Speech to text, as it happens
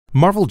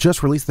Marvel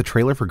just released the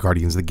trailer for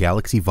Guardians of the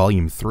Galaxy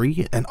Volume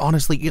 3, and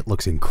honestly, it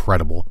looks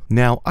incredible.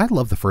 Now, I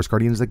love the first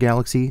Guardians of the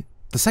Galaxy.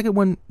 The second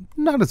one,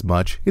 not as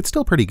much. It's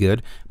still pretty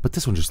good, but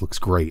this one just looks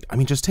great. I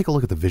mean, just take a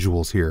look at the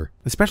visuals here.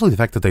 Especially the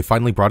fact that they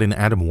finally brought in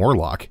Adam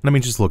Warlock. And I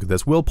mean, just look at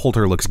this. Will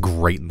Poulter looks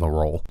great in the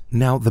role.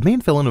 Now, the main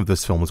villain of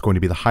this film is going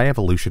to be the High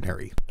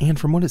Evolutionary. And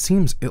from what it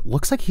seems, it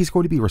looks like he's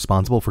going to be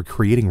responsible for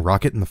creating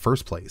Rocket in the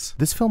first place.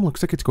 This film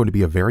looks like it's going to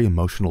be a very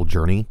emotional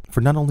journey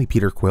for not only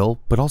Peter Quill,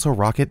 but also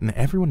Rocket and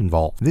everyone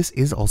involved. This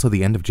is also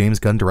the end of James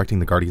Gunn directing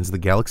the Guardians of the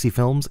Galaxy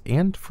films,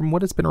 and from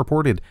what has been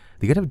reported,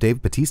 the end of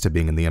Dave Bautista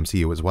being in the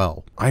MCU as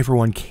well. I, for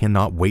one,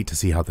 cannot wait to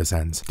see how this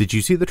ends. Did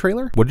you see the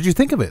trailer? What did you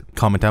think of it?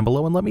 Comment down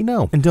below and let me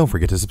know. And don't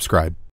forget to subscribe.